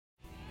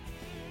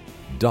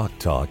Doc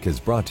Talk is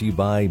brought to you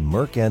by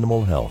Merck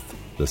Animal Health,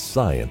 the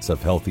science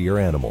of healthier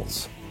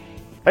animals.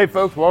 Hey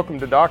folks, welcome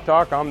to Doc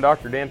Talk. I'm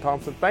Dr. Dan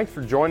Thompson. Thanks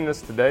for joining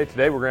us today.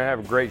 Today we're going to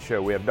have a great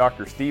show. We have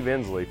Dr. Steve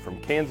Inslee from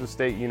Kansas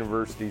State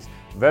University's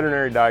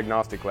Veterinary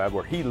Diagnostic Lab,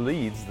 where he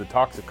leads the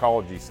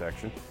toxicology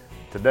section.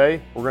 Today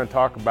we're going to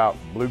talk about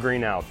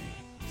blue-green algae,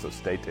 so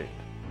stay tuned.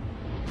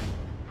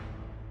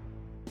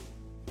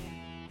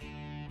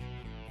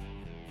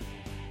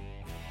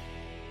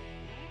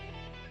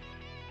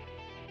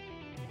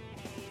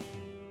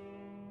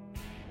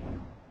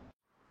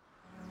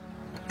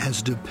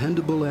 As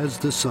dependable as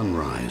the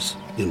sunrise,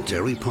 in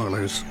dairy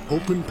parlors,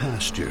 open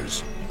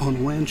pastures,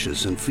 on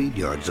ranches and feed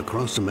yards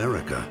across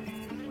America.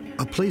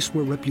 A place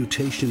where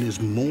reputation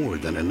is more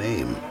than a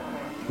name,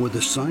 where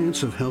the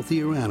science of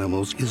healthier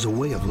animals is a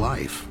way of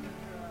life.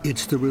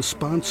 It's the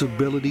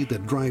responsibility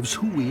that drives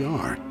who we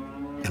are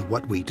and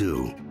what we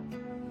do.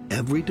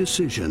 Every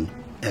decision,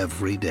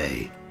 every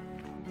day.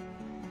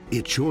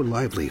 It's your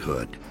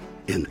livelihood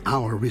and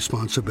our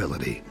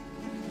responsibility.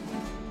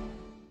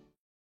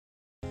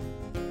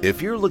 If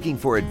you're looking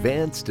for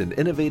advanced and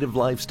innovative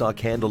livestock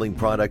handling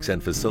products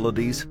and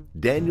facilities,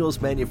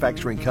 Daniels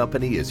Manufacturing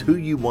Company is who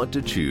you want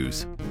to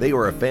choose. They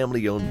are a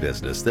family-owned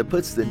business that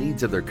puts the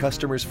needs of their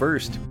customers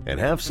first, and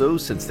have so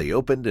since they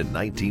opened in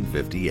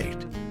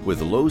 1958.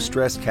 With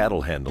low-stress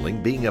cattle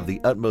handling being of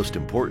the utmost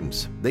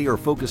importance, they are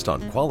focused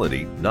on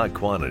quality, not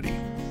quantity.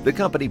 The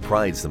company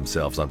prides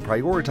themselves on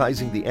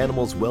prioritizing the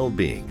animal's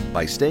well-being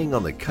by staying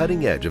on the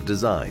cutting edge of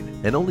design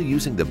and only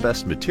using the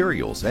best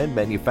materials and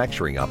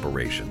manufacturing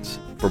operations.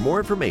 For more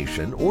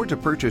information or to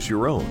purchase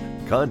your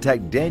own,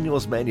 contact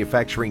Daniels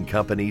Manufacturing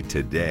Company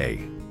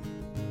today.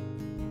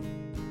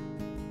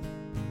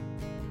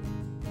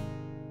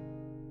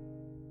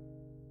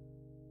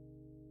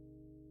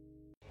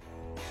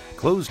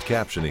 Closed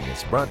captioning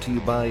is brought to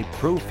you by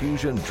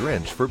Profusion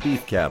Drench for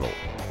beef cattle,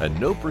 a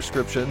no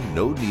prescription,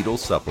 no needle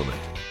supplement.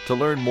 To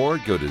learn more,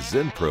 go to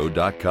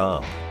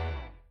zenpro.com.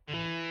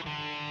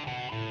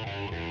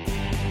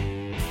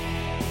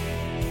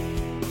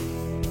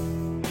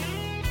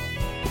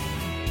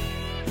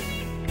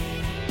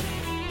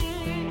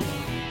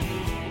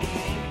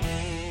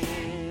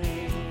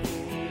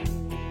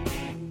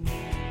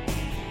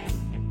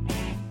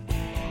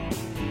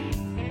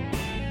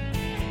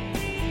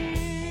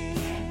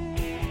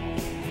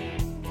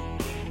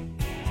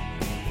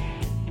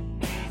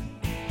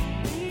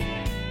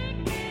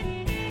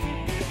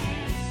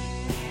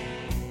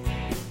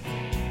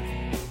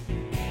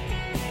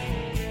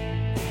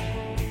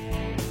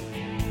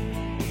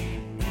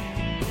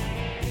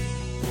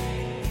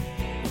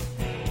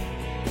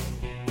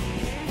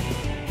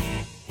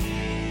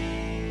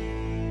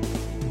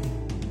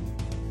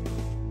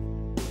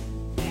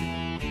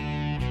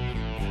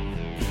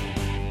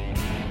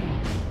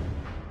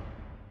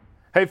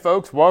 Hey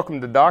folks,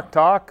 welcome to Doc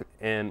Talk,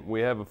 and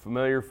we have a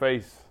familiar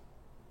face,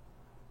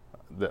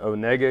 the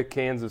Onega,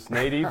 Kansas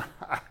native,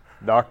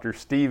 Dr.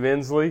 Steve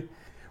Inslee.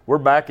 We're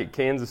back at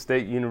Kansas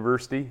State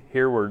University,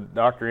 here where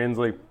Dr.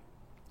 Inslee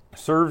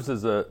serves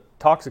as a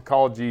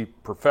toxicology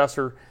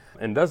professor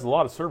and does a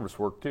lot of service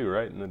work too,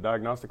 right, in the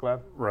diagnostic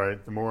lab?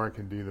 Right, the more I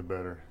can do, the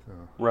better. So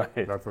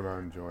right. That's what I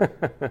enjoy.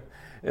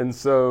 And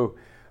so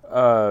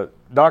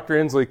Dr.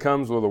 Inslee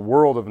comes with a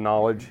world of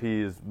knowledge.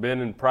 He has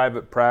been in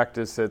private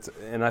practice,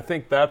 and I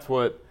think that's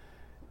what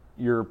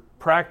your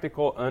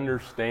practical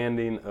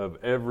understanding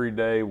of every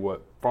day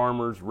what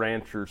farmers,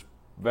 ranchers,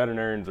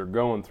 veterinarians are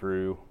going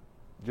through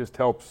just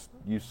helps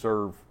you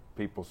serve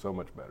people so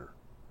much better.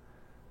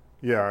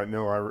 Yeah,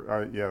 no,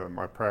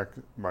 my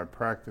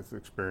practice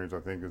experience I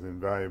think is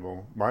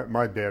invaluable.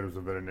 My dad was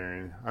a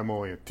veterinarian. I'm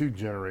only a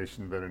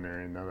 2-generation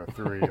veterinarian, not a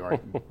 3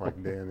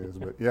 like Dan is.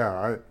 But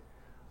yeah,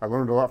 I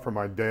learned a lot from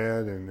my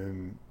dad, and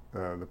then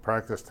the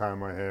practice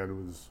time I had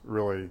was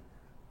really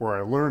where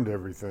I learned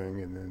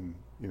everything. And then,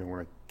 when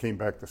I came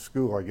back to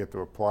school, I get to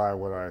apply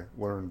what I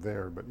learned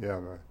there. But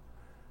yeah,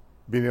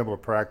 being able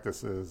to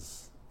practice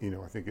is,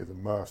 I think is a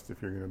must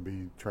if you're going to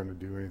be trying to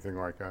do anything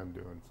like I'm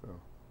doing. So.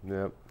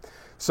 Yep.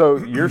 So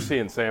you're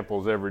seeing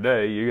samples every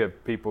day. You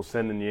have people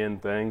sending you in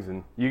things,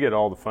 and you get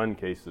all the fun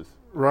cases.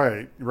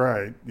 Right.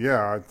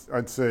 Yeah,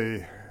 I'd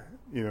say.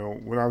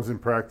 When I was in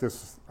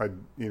practice, I,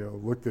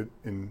 looked at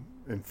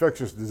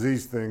infectious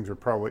disease things are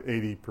probably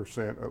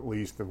 80% at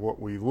least of what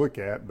we look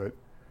at, but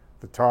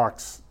the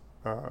tox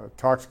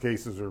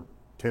cases are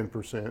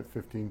 10%,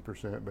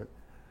 15%, but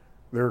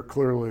they're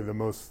clearly the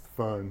most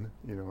fun.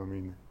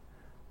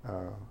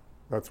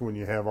 That's when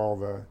you have all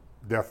the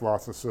death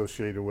loss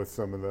associated with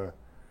some of the,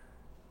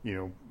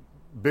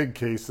 big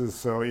cases.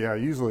 So yeah,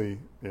 usually,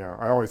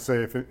 I always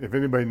say if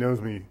anybody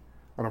knows me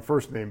on a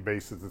first name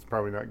basis, it's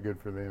probably not good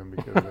for them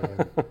because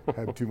they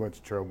had too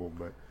much trouble.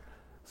 But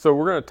so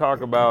we're going to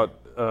talk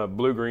about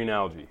blue-green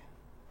algae,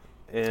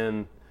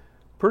 and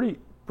pretty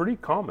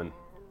common.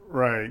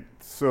 Right.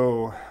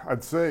 So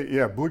I'd say,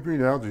 yeah,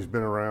 blue-green algae's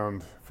been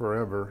around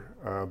forever,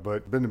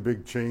 but been a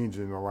big change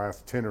in the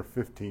last 10 or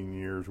 15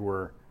 years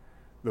where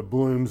the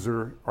blooms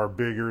are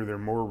bigger, they're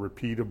more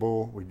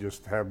repeatable. We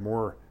just have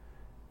more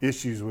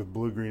issues with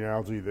blue-green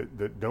algae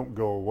that don't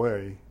go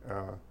away.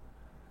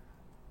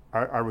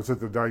 I was at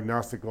the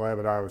diagnostic lab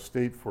at Iowa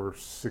State for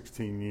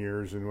 16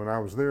 years, and when I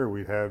was there,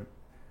 we had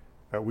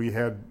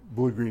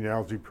blue-green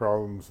algae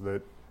problems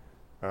that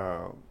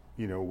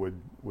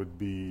would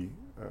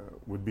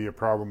be a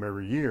problem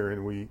every year.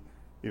 And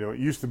it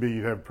used to be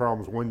you'd have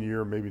problems one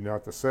year, maybe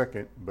not the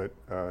second, but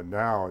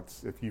now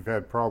it's, if you've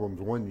had problems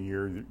one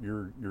year,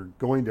 you're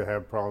going to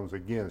have problems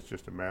again. It's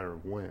just a matter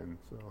of when.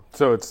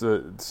 So it's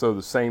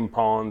the same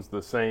ponds,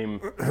 the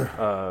same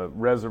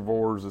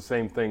reservoirs, the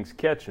same things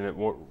catching it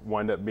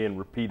wind up being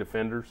repeat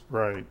offenders.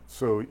 Right.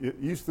 So it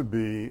used to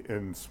be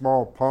in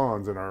small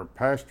ponds, in our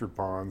pasture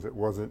ponds, it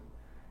wasn't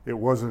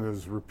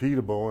as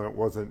repeatable, and it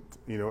wasn't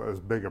as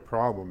big a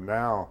problem.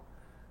 Now,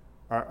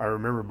 I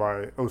remember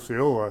by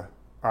Osceola,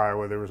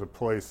 Iowa, there was a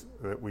place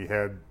that we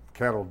had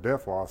cattle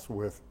death loss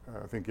with,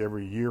 I think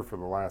every year for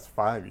the last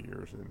 5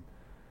 years, and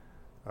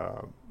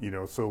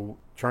so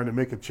trying to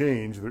make a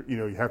change,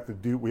 we have to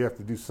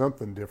do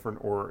something different,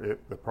 or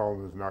the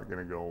problem is not going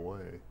to go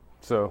away.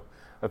 So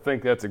I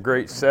think that's a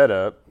great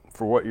setup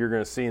for what you're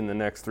going to see in the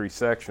next 3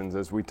 sections.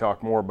 As we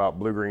talk more about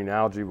blue-green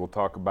algae, we'll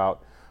talk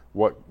about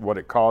what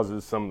it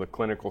causes, some of the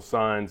clinical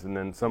signs, and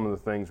then some of the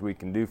things we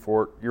can do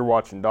for it. You're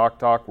watching Doc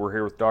Talk. We're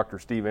here with Dr.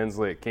 Steve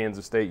Inslee at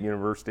Kansas State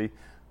University,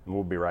 and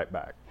we'll be right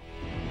back.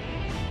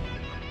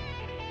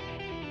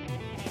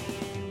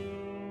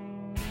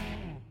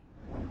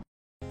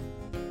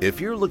 If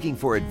you're looking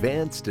for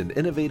advanced and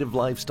innovative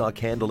livestock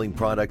handling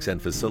products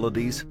and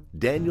facilities,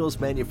 Daniels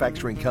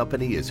Manufacturing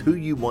Company is who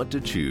you want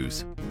to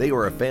choose. They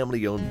are a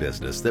family-owned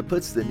business that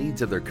puts the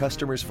needs of their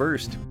customers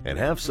first, and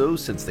have so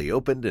since they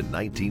opened in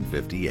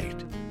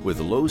 1958.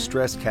 With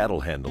low-stress cattle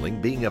handling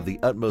being of the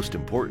utmost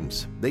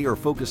importance, they are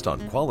focused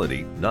on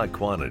quality, not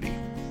quantity.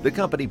 The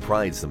company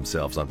prides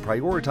themselves on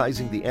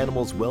prioritizing the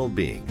animal's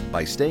well-being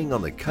by staying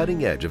on the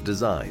cutting edge of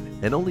design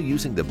and only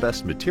using the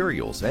best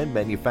materials and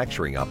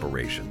manufacturing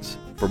operations.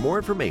 For more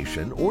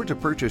information or to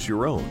purchase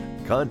your own,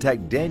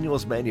 contact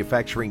Daniels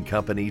Manufacturing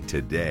Company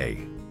today.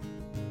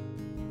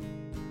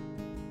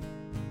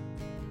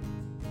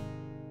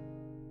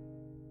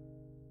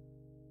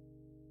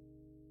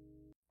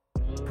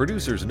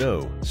 Producers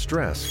know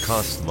stress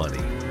costs money.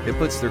 It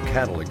puts their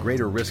cattle at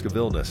greater risk of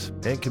illness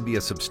and can be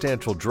a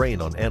substantial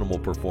drain on animal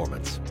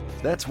performance.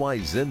 That's why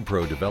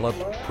Zinpro developed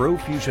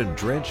ProFusion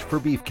Drench for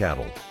beef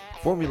cattle.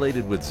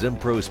 Formulated with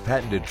Zinpro's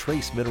patented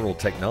trace mineral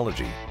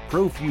technology,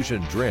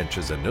 ProFusion Drench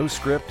is a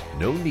no-script,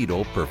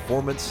 no-needle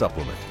performance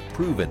supplement,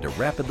 proven to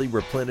rapidly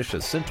replenish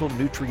essential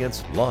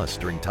nutrients lost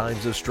during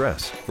times of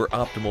stress. For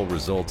optimal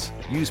results,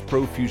 use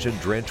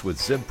ProFusion Drench with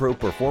Zinpro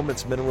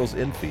Performance Minerals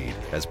in feed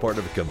as part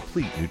of a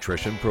complete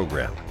nutrition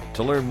program.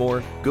 To learn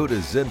more, go to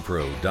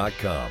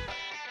zinpro.com.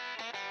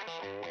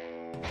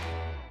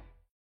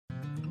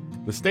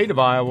 The state of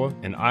Iowa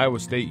and Iowa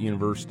State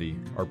University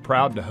are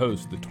proud to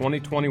host the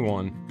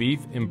 2021 Beef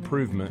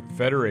Improvement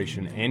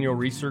Federation Annual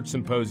Research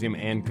Symposium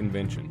and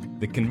Convention.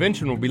 The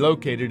convention will be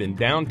located in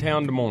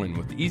downtown Des Moines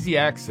with easy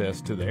access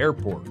to the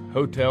airport,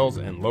 hotels,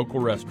 and local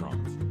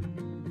restaurants.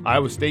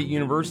 Iowa State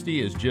University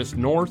is just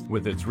north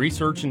with its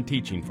research and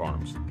teaching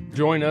farms.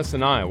 Join us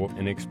in Iowa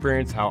and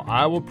experience how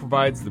Iowa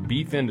provides the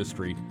beef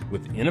industry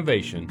with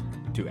innovation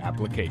to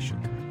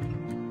application.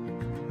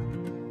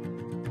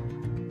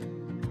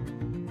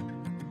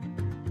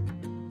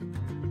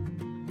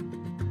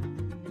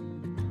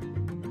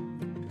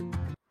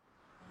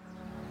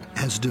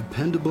 As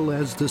dependable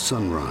as the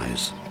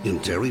sunrise, in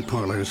dairy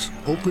parlors,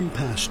 open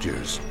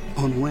pastures,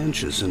 on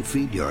ranches and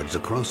feed yards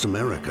across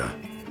America.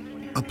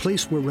 A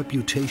place where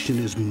reputation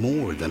is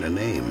more than a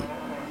name,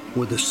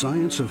 where the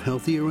science of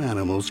healthier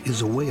animals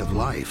is a way of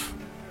life.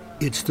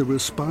 It's the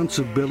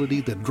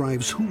responsibility that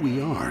drives who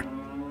we are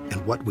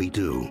and what we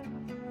do.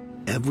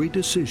 Every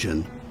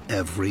decision,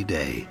 every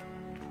day.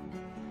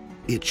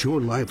 It's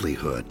your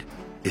livelihood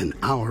and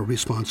our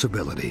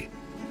responsibility.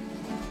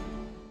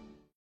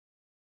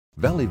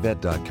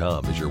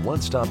 ValleyVet.com is your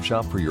one-stop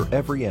shop for your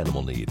every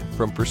animal need,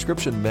 from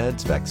prescription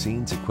meds,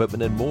 vaccines,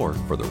 equipment, and more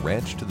for the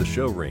ranch to the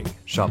show ring.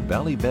 Shop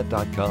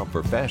ValleyVet.com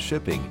for fast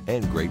shipping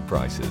and great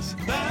prices.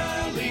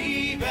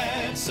 Valley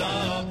Vet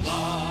Supply.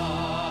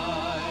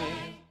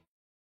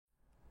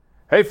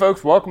 Hey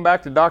folks, welcome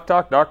back to Doc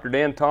Talk. Dr.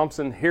 Dan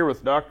Thompson here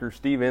with Dr.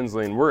 Steve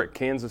Inslee, and we're at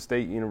Kansas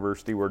State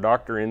University, where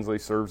Dr. Inslee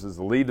serves as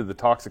the lead of the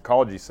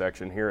toxicology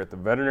section here at the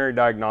Veterinary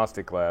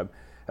Diagnostic Lab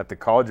at the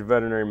College of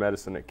Veterinary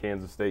Medicine at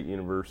Kansas State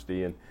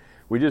University. And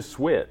we just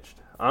switched.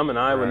 I'm an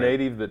Iowa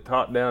native that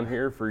taught down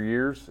here for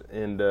years,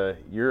 and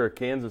you're a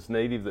Kansas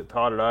native that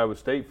taught at Iowa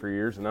State for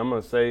years, and I'm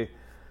going to say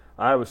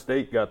Iowa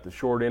State got the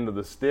short end of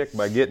the stick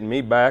by getting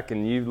me back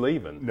and you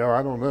leaving. No,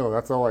 I don't know.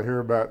 That's all I hear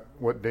about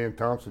what Dan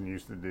Thompson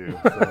used to do.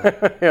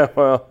 So. Yeah,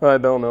 well, I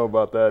don't know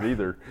about that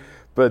either.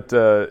 But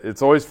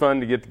it's always fun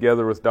to get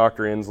together with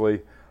Dr.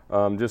 Inslee,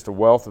 just a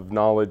wealth of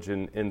knowledge.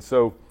 And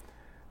so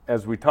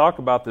as we talk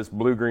about this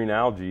blue-green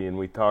algae and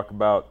we talk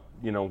about,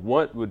 you know,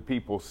 what would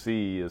people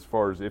see as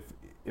far as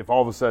if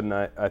all of a sudden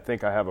I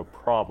think I have a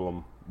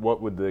problem,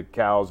 what would the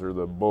cows or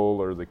the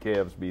bull or the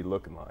calves be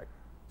looking like?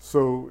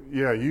 So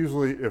yeah,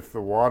 usually if the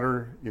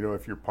water,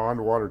 if your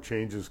pond water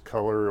changes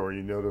color or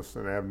you notice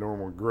an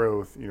abnormal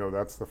growth,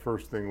 that's the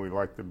first thing we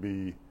like to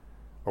be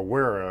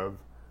aware of.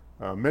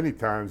 Many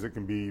times it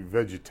can be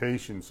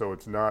vegetation, so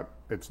it's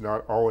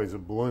not always a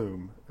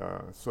bloom.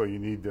 So you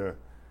need to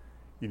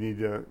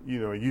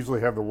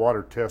usually have the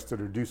water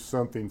tested or do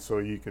something so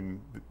you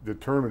can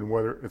determine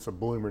whether it's a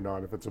bloom or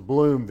not. If it's a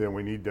bloom, then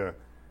we need to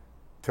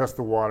test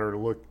the water to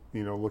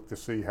look to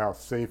see how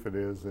safe it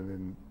is, and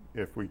then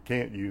if we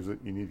can't use it,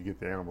 you need to get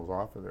the animals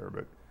off of there.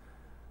 But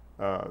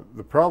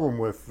the problem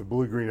with the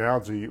blue-green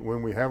algae,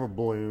 when we have a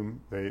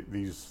bloom,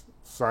 these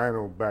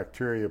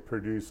cyanobacteria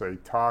produce a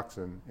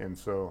toxin, and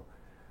so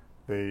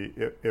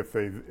if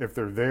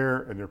they're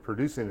there and they're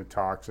producing a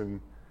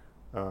toxin,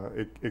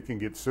 it can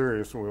get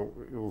serious.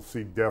 We'll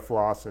see death,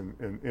 loss,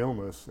 and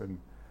illness. And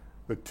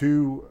the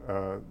two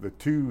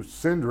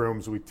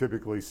syndromes we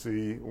typically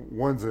see,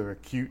 one's an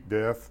acute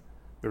death.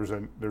 There's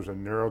a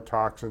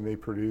neurotoxin they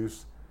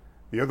produce.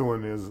 The other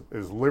one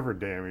is liver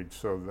damage.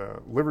 So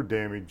the liver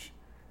damage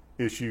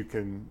issue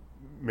can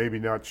maybe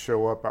not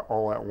show up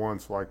all at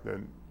once like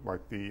the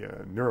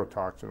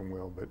neurotoxin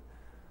will. But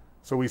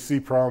so we see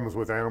problems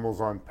with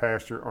animals on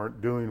pasture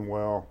aren't doing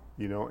well,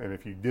 and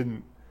if you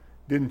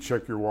didn't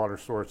check your water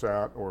source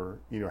out or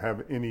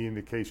have any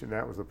indication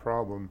that was the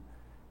problem,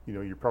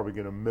 you're probably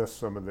going to miss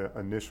some of the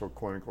initial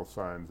clinical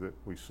signs that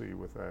we see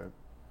with that.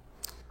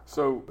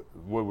 So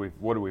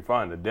what do we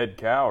find? A dead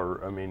cow,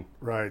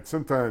 Right.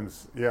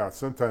 Sometimes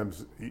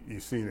you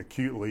see an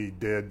acutely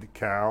dead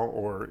cow,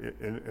 or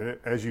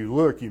as you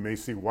look, you may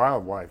see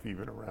wildlife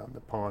even around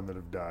the pond that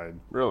have died.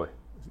 Really?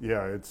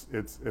 Yeah. It's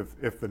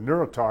if the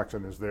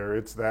neurotoxin is there,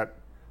 it's that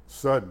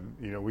sudden.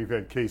 We've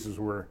had cases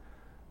where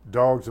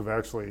dogs have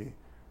actually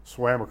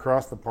swam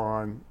across the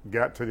pond,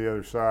 got to the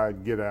other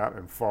side, get out,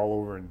 and fall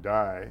over and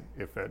die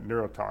if that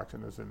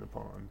neurotoxin is in the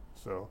pond.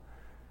 So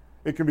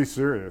it can be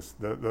serious.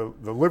 The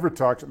liver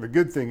toxin, the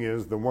good thing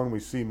is the one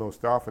we see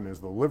most often is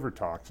the liver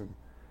toxin.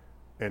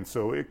 And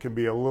so it can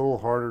be a little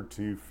harder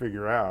to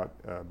figure out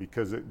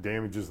because it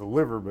damages the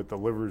liver, but the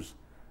liver's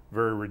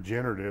very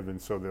regenerative, and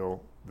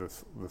so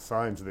the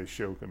signs they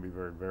show can be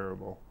very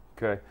variable.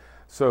 Okay.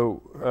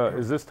 So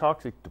is this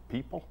toxic to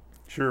people?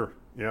 Sure.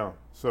 Yeah.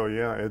 So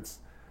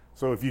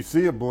so if you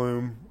see a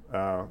bloom,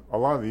 a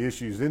lot of the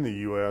issues in the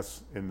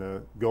U.S. in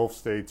the Gulf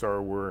states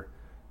are where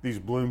these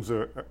blooms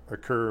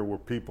occur where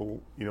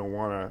people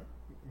want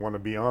to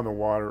be on the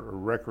water or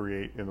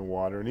recreate in the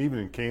water, and even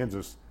in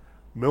Kansas,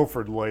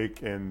 Milford Lake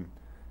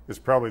is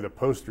probably the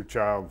poster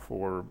child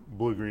for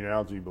blue-green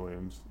algae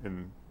blooms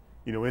in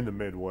the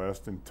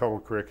Midwest, and Tuttle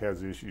Creek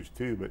has issues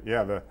too. But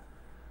yeah,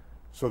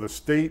 so the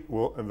state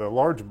will, and the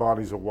large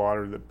bodies of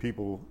water that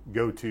people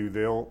go to,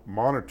 they'll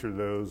monitor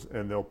those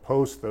and they'll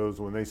post those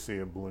when they see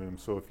a bloom.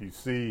 So if you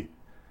see,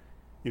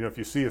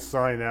 a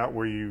sign out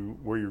where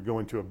you're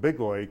going to a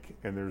big lake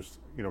and there's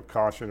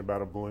caution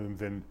about a bloom,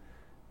 then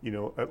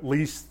at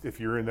least if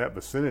you're in that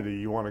vicinity,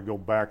 you want to go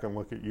back and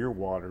look at your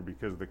water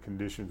because the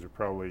conditions are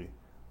probably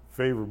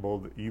favorable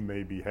that you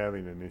may be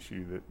having an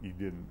issue that you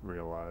didn't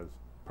realize.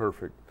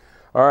 Perfect.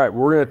 All right,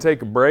 we're going to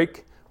take a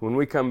break. When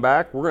we come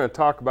back, we're going to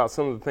talk about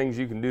some of the things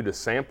you can do to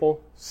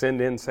send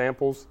in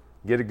samples,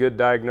 get a good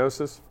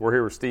diagnosis. We're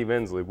here with Steve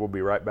Inslee. We'll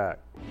be right back.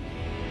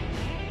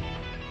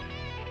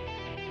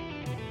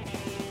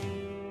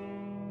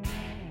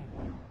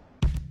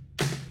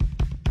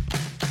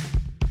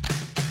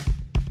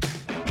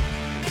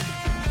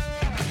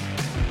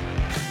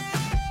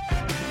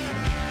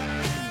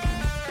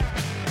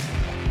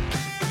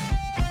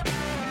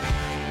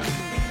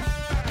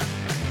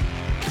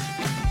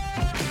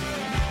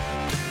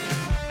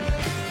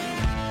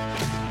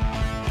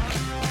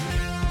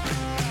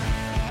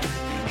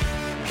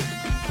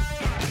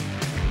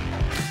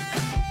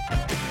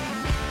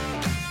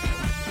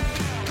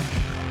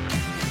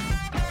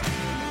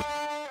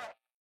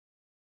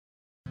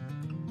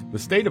 The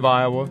state of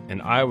Iowa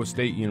and Iowa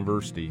State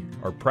University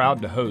are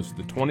proud to host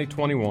the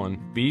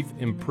 2021 Beef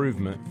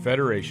Improvement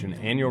Federation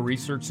Annual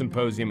Research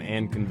Symposium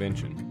and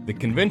Convention. The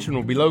convention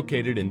will be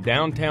located in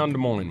downtown Des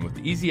Moines with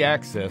easy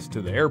access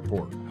to the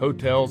airport,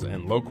 hotels,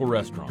 and local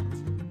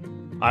restaurants.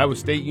 Iowa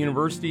State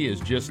University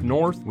is just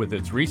north with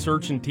its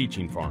research and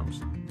teaching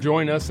farms.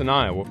 Join us in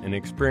Iowa and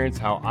experience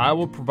how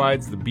Iowa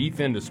provides the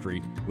beef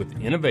industry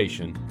with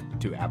innovation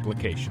to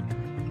application.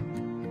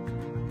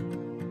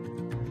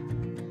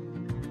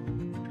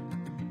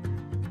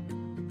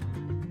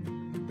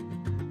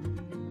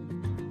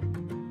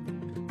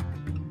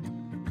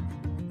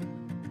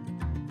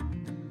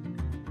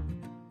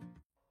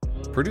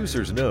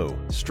 Producers know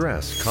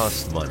stress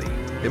costs money.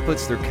 It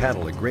puts their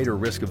cattle at greater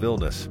risk of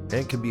illness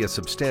and can be a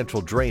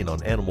substantial drain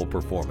on animal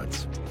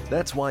performance.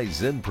 That's why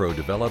ZenPro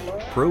developed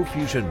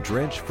ProFusion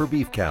Drench for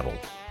beef cattle.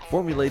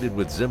 Formulated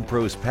with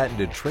ZenPro's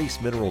patented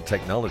trace mineral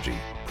technology,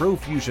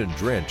 ProFusion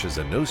Drench is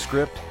a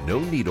no-script,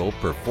 no-needle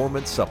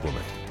performance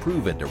supplement.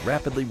 proven to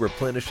rapidly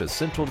replenish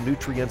essential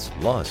nutrients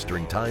lost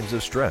during times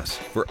of stress.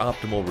 For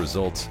optimal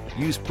results,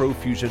 use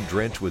Profusion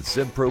Drench with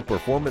Zinpro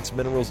Performance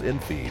Minerals in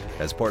feed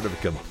as part of a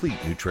complete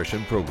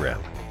nutrition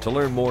program. To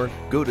learn more,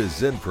 go to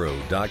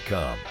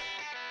zinpro.com.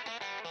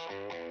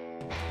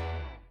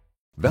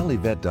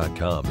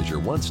 ValleyVet.com is your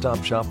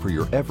one-stop shop for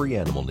your every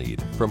animal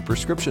need. From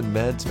prescription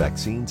meds,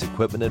 vaccines,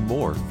 equipment, and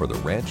more for the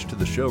ranch to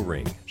the show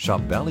ring.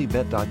 Shop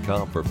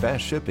ValleyVet.com for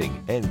fast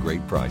shipping and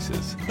great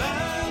prices.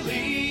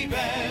 Valley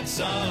Vet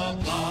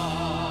Supply.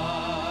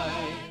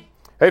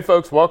 Hey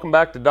folks, welcome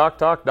back to Doc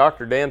Talk.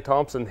 Dr. Dan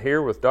Thompson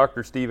here with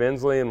Dr. Steve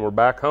Inslee, and we're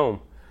back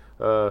home.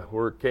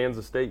 We're at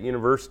Kansas State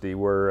University,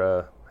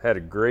 where had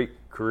a great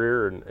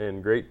career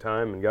and great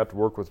time, and got to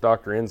work with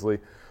Dr. Inslee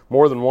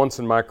more than once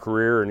in my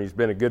career, and he's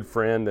been a good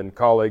friend and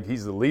colleague.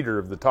 He's the leader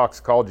of the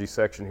toxicology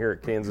section here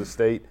at Kansas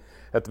State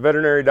at the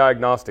Veterinary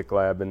Diagnostic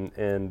Lab,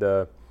 and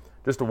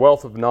just a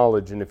wealth of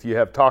knowledge. And if you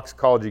have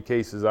toxicology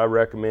cases, I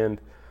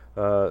recommend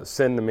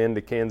send them into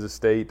Kansas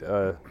State.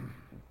 I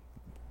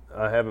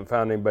haven't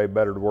found anybody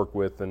better to work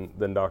with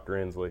than Dr.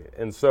 Inslee.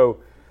 And so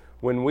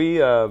when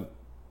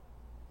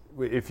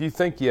if you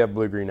think you have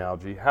blue-green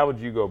algae, how would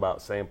you go about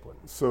sampling?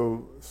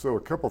 So a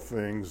couple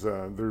things.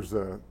 There's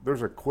a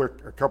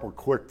couple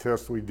quick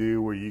tests we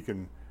do where you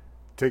can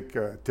take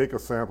a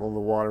sample of the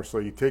water. So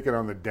you take it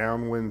on the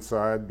downwind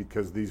side,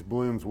 because these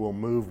blooms will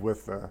move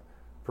with the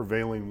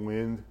prevailing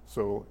wind.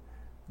 So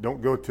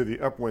don't go to the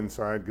upwind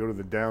side, go to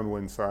the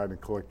downwind side and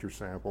collect your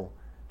sample.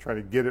 Try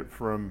to get it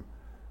from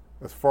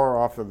as far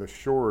off of the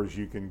shore as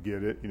you can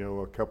get it,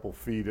 a couple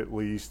feet at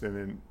least, and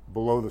then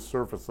below the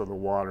surface of the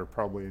water,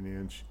 probably an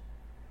inch.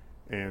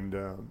 And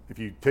if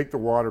you take the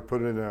water,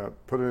 put it in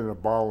a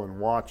bottle and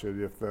watch it.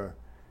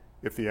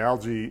 If the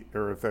algae,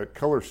 or if that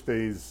color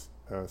stays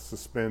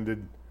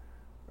suspended,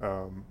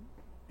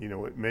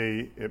 it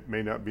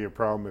may not be a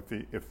problem.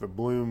 If the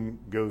bloom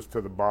goes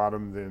to the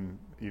bottom, then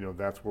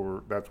that's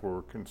where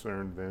we're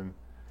concerned. Then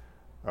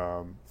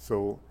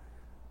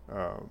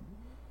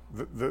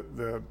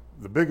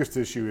the biggest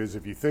issue is,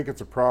 if you think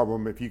it's a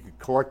problem, if you could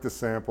collect the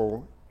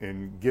sample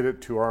and get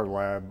it to our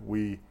lab,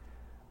 we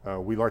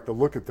like to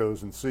look at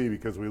those and see,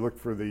 because we look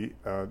for these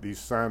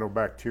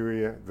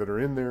cyanobacteria that are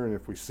in there, and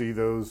if we see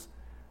those,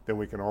 then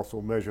we can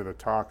also measure the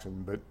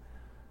toxin. But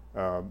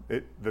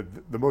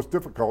the most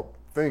difficult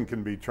thing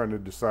can be trying to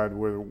decide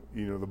whether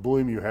the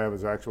bloom you have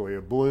is actually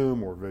a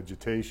bloom or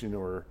vegetation,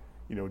 or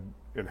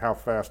and how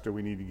fast do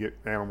we need to get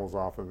animals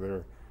off of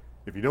there.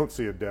 If you don't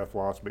see a death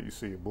loss but you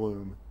see a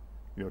bloom,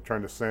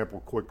 trying to sample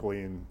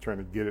quickly and trying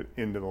to get it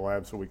into the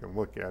lab so we can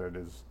look at it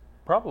is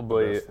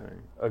probably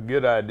a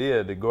good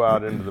idea to go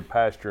out into the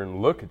pasture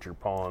and look at your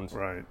ponds,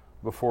 right,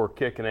 before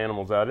kicking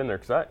animals out in there.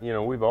 Because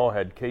we've all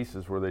had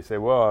cases where they say,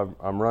 well,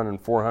 I'm running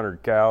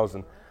 400 cows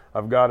and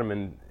I've got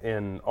them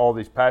in all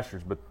these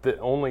pastures, but the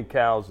only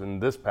cows in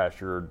this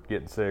pasture are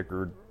getting sick,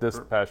 or this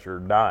pasture are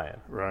dying.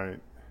 Right.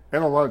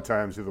 And a lot of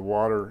times the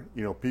water,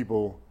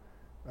 people,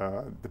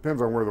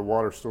 depends on where the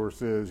water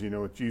source is.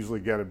 It's usually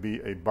got to be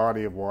a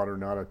body of water,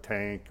 not a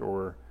tank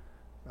or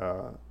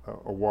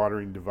a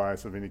watering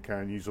device of any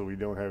kind. Usually we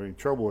don't have any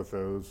trouble with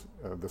those.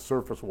 The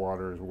surface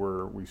water is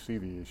where we see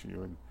the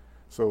issue. And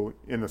so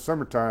in the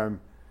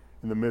summertime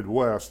in the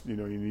Midwest, you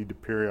need to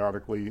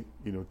periodically,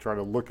 try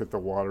to look at the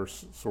water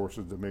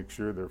sources to make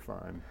sure they're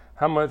fine.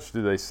 How much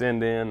do they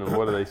send in, and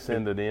what do they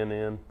send it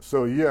in?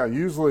 So yeah,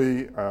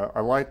 usually I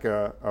like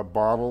a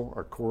bottle,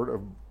 a quart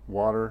of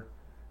water.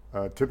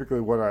 Typically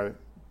what I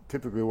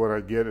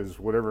get is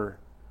whatever's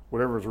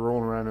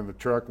rolling around in the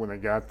truck when they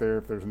got there.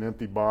 If there's an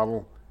empty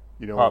bottle,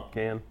 pop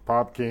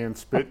can,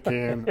 spit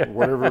can,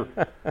 whatever,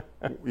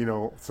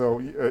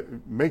 So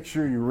make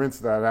sure you rinse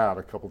that out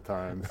a couple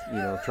times.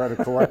 Try to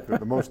collect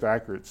the most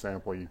accurate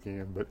sample you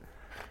can. But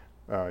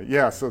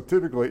so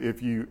typically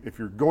if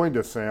you're going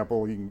to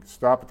sample, you can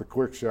stop at the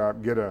quick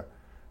shop, get a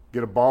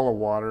bottle of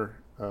water,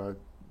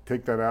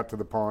 take that out to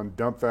the pond,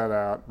 dump that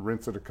out,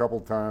 rinse it a couple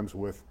times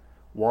with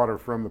water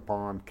from the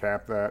pond,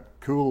 cap that,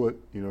 cool it,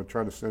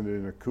 try to send it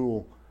in a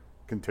cool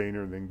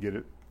container, then get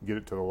it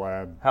to the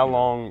lab. How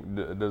long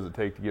does it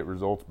take to get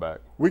results back?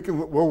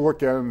 We'll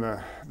look at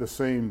them the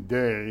same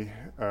day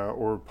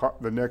or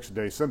the next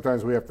day.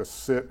 Sometimes we have to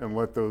sit and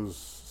let those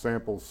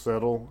samples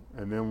settle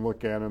and then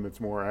look at them.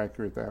 It's more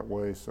accurate that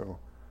way. So,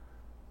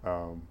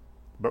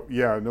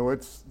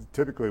 it's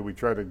typically we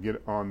try to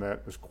get on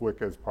that as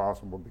quick as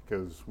possible,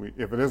 because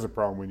if it is a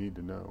problem, we need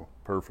to know.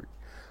 Perfect.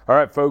 All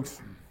right,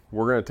 folks.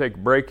 We're going to take a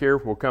break here.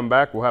 We'll come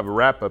back. We'll have a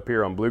wrap up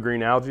here on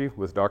blue-green algae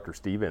with Dr.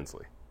 Steve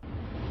Inslee.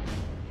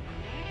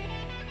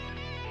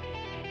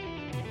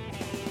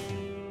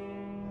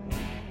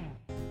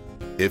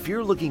 If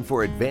you're looking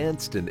for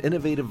advanced and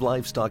innovative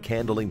livestock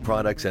handling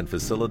products and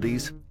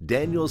facilities,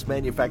 Daniels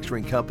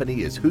Manufacturing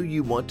Company is who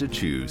you want to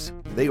choose.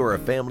 They are a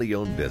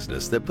family-owned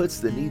business that puts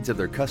the needs of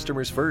their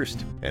customers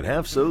first, and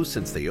have so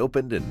since they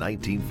opened in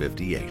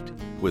 1958.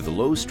 With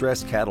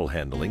low-stress cattle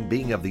handling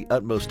being of the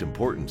utmost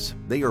importance,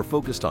 they are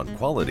focused on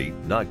quality,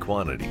 not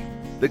quantity.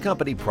 The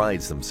company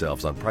prides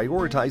themselves on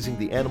prioritizing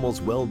the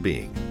animal's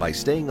well-being by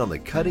staying on the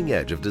cutting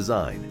edge of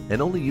design and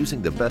only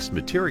using the best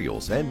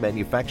materials and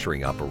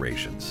manufacturing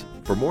operations.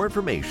 For more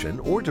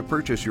information or to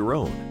purchase your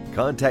own,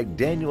 contact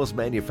Daniels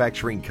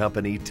Manufacturing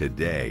Company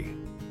today.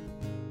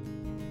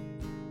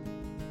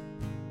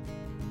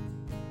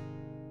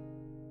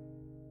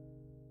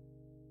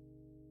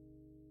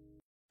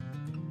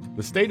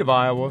 The state of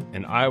Iowa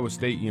and Iowa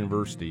State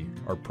University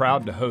are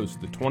proud to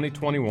host the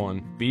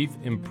 2021 Beef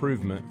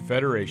Improvement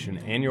Federation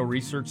Annual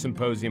Research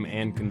Symposium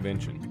and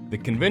Convention. The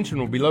convention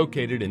will be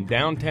located in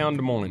downtown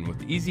Des Moines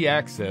with easy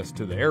access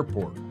to the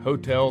airport,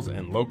 hotels,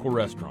 and local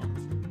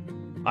restaurants.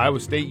 Iowa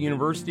State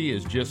University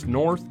is just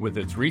north with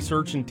its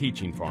research and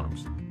teaching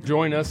farms.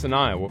 Join us in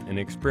Iowa and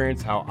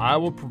experience how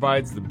Iowa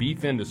provides the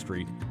beef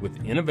industry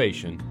with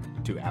innovation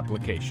to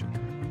application.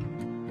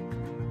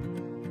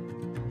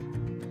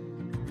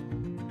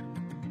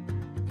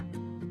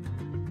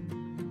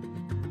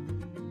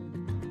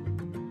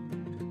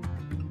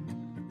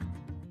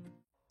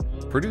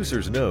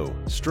 Producers know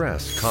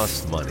stress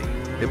costs money.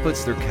 It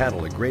puts their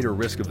cattle at greater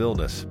risk of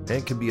illness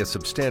and can be a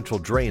substantial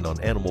drain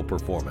on animal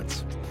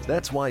performance.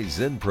 That's why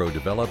Zinpro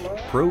developed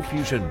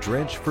ProFusion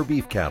Drench for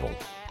beef cattle.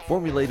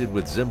 Formulated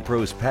with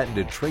Zinpro's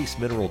patented trace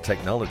mineral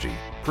technology,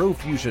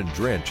 ProFusion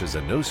Drench is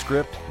a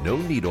no-script,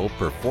 no-needle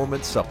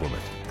performance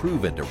supplement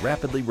proven to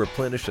rapidly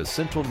replenish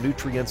essential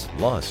nutrients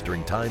lost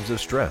during times of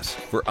stress.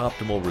 For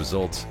optimal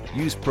results,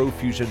 use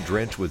ProFusion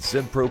Drench with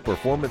Zinpro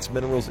Performance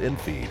Minerals in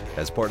feed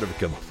as part of a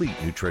complete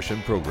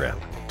nutrition program.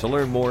 To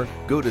learn more,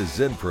 go to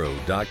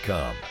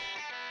zinpro.com.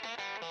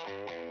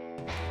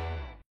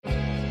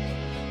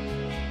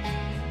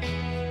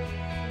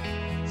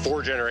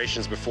 Four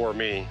generations before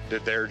me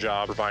did their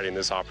job providing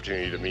this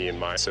opportunity to me and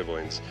my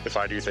siblings. If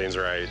I do things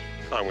right,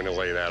 I'm going to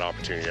lay that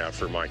opportunity out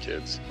for my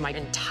kids. My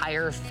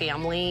entire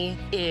family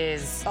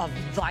is a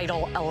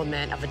vital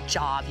element of a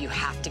job you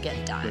have to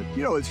get done.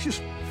 You know, it's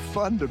just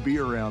fun to be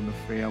around the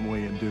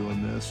family and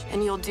doing this.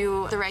 And you'll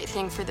do the right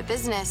thing for the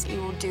business.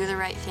 You will do the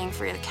right thing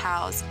for the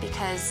cows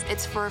because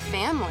it's for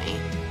family.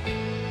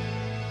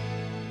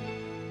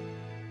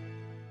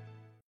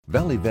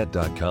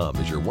 ValleyVet.com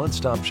is your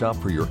one-stop shop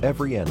for your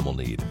every animal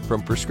need.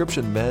 From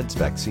prescription meds,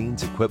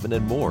 vaccines, equipment,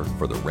 and more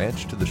for the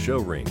ranch to the show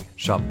ring.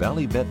 Shop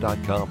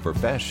ValleyVet.com for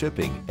fast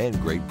shipping and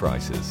great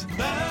prices.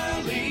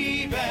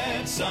 Valley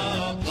Vet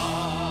Supply.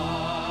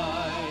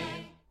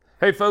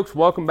 Hey folks,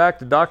 welcome back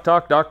to Doc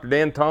Talk. Dr.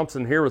 Dan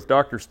Thompson here with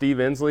Dr. Steve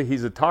Inslee.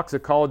 He's a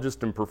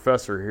toxicologist and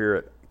professor here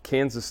at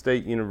Kansas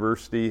State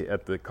University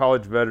at the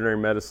College of Veterinary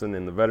Medicine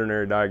in the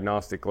Veterinary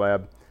Diagnostic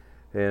Lab.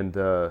 And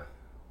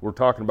we're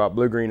talking about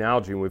blue-green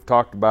algae, and we've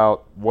talked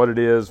about what it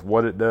is,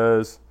 what it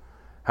does,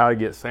 how to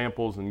get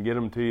samples and get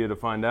them to you to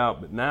find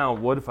out. But now,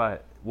 what if I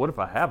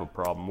have a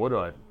problem? What do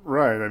I?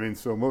 Right. I mean,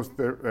 so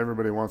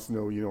everybody wants to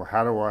know, you know,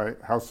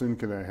 how soon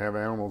can I have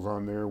animals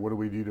on there? What do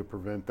we do to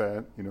prevent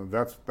that? You know,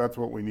 that's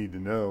what we need to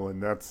know,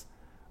 and that's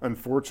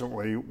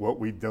unfortunately what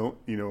we don't.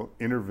 You know,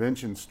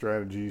 intervention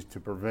strategies to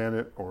prevent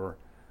it or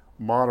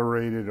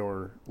moderate it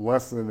or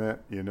lessen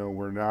it. You know,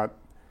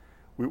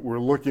 we're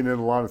looking at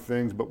a lot of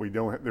things, but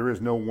there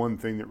is no one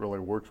thing that really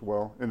works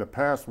well. In the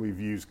past, we've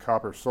used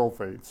copper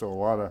sulfate, so a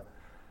lot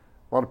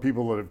of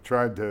people that have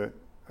tried to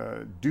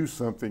do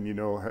something, you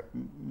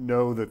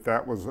know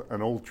that was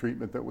an old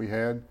treatment that we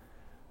had,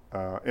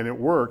 and it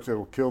works.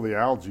 It'll kill the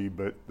algae,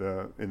 but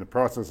in the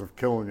process of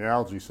killing the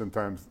algae,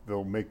 sometimes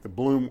they'll make the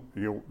bloom.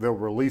 They'll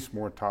release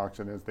more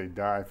toxin as they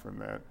die from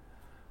that.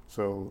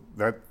 So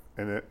that,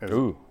 and it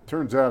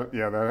turns out,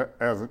 yeah,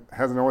 that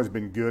hasn't always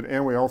been good.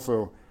 And we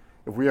also,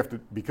 if we have to,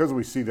 because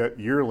we see that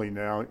yearly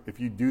now, if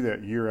you do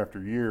that year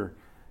after year,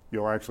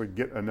 you'll actually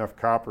get enough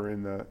copper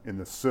in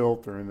the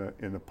silt or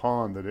in the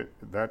pond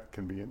that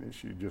can be an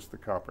issue, just the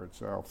copper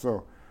itself.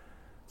 So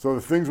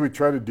the things we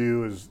try to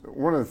do is,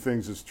 one of the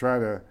things is try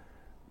to,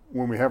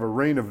 when we have a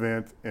rain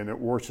event and it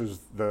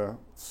washes the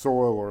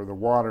soil or the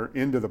water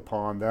into the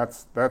pond,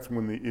 that's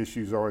when the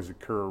issues always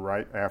occur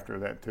right after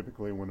that,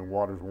 typically when the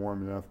water's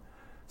warm enough.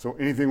 So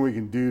anything we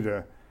can do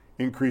to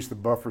increase the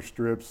buffer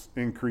strips,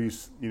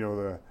 increase, you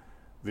know,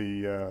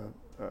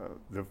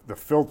 the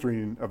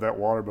filtering of that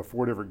water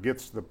before it ever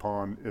gets to the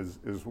pond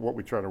is what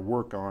we try to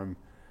work on.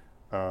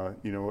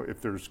 You know,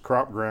 if there's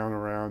crop ground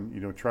around, you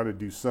know, try to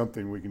do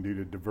something we can do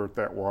to divert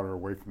that water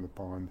away from the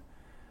pond.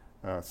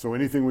 So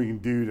anything we can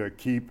do to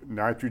keep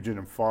nitrogen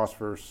and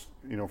phosphorus,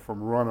 you know,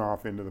 from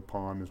runoff into the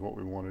pond is what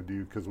we want to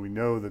do, because we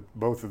know that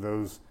both of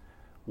those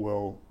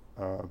will,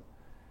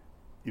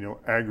 you know,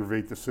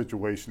 aggravate the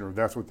situation, or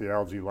that's what the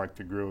algae like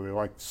to grow. They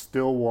like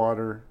still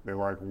water, they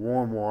like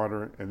warm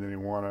water, and then they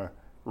want a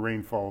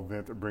rainfall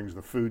event that brings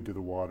the food to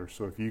the water.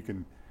 So if you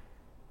can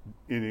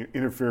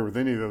interfere with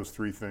any of those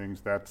three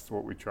things, that's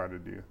what we try to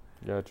do.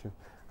 Gotcha.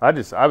 I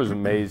was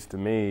amazed. To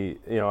me,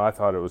 you know, I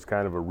thought it was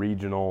kind of a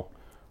regional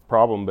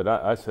problem, but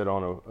I sit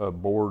on a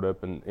board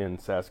up in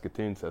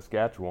Saskatoon,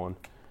 Saskatchewan,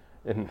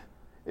 and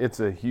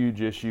it's a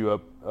huge issue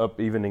up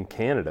even in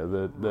Canada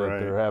that Right.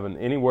 They're having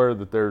anywhere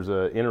that there's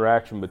an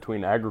interaction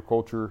between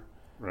agriculture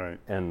Right.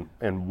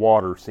 and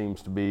water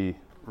seems to be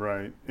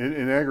Right.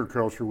 In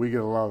agriculture, we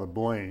get a lot of the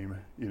blame,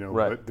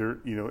 Right. but there,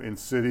 in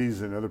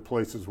cities and other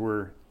places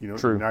where,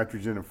 True.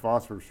 nitrogen and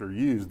phosphorus are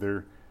used,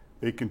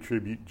 they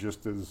contribute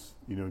just as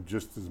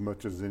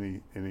much as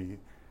any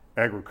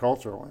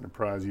agricultural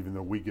enterprise, even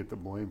though we get the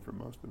blame for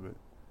most of it.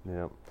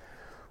 Yeah.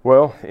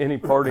 Well, any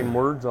parting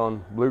words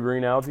on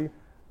blue-green algae?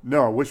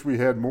 No, I wish we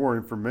had more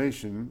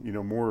information,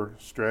 more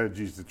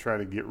strategies to try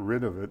to get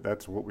rid of it.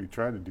 That's what we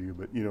try to do.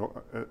 But,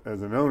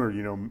 as an owner,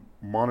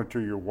 monitor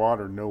your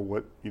water, know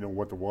what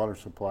the water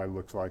supply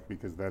looks like,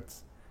 because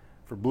that's,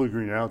 for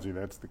blue-green algae,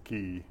 that's the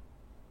key.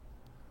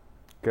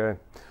 Okay.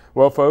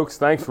 Well, folks,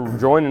 thanks for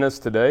joining us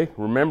today.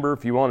 Remember,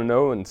 if you want to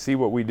know and see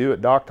what we do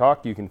at Doc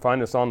Talk, you can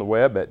find us on the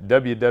web at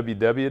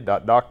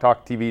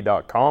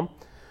www.doctalktv.com.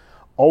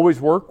 Always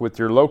work with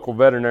your local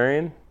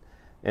veterinarian.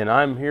 And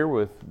I'm here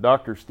with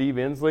Dr. Steve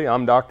Inslee.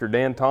 I'm Dr.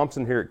 Dan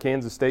Thompson here at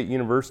Kansas State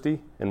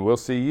University, and we'll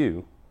see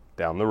you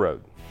down the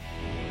road.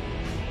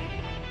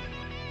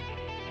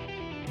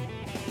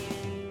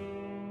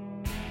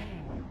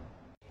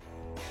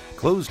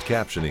 Closed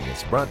captioning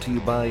is brought to you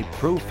by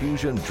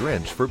Profusion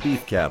Drench for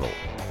beef cattle,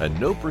 a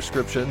no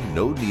prescription,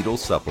 no needle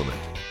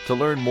supplement. To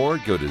learn more,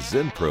 go to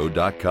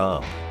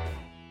zenpro.com.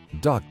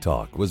 Doc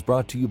Talk was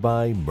brought to you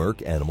by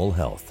Merck Animal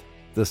Health,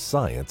 the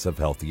science of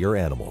healthier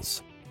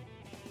animals.